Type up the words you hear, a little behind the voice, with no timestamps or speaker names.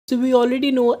So we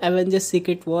already know Avengers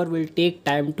Secret War will take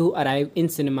time to arrive in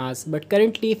cinemas, but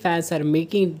currently fans are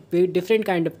making different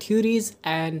kind of theories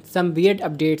and some weird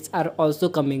updates are also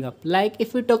coming up. Like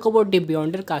if we talk about the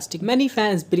Beyonder casting, many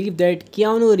fans believe that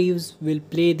Keanu Reeves will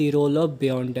play the role of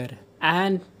Beyonder.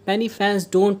 And many fans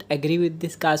don't agree with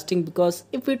this casting because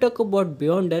if we talk about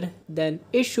Beyonder, then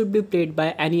it should be played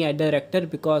by any other actor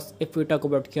because if we talk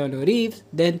about Keanu Reeves,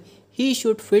 then he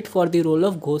should fit for the role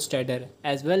of Ghost Rider.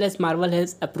 As well as Marvel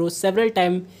has approached several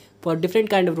times for different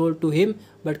kind of role to him,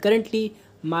 but currently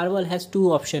Marvel has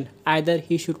two options. Either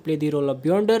he should play the role of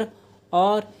Beyonder,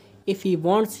 or if he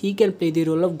wants he can play the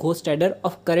role of Ghost Rider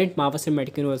of current Marvel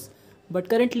Cinematic Universe. But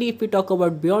currently if we talk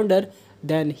about Beyonder,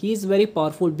 then he is very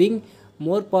powerful, being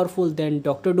more powerful than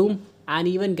Doctor Doom and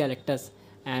even Galactus.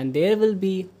 And there will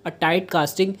be a tight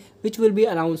casting which will be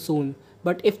announced soon.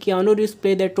 But if Keanu Reeves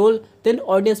play that role, then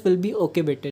audience will be okay with it.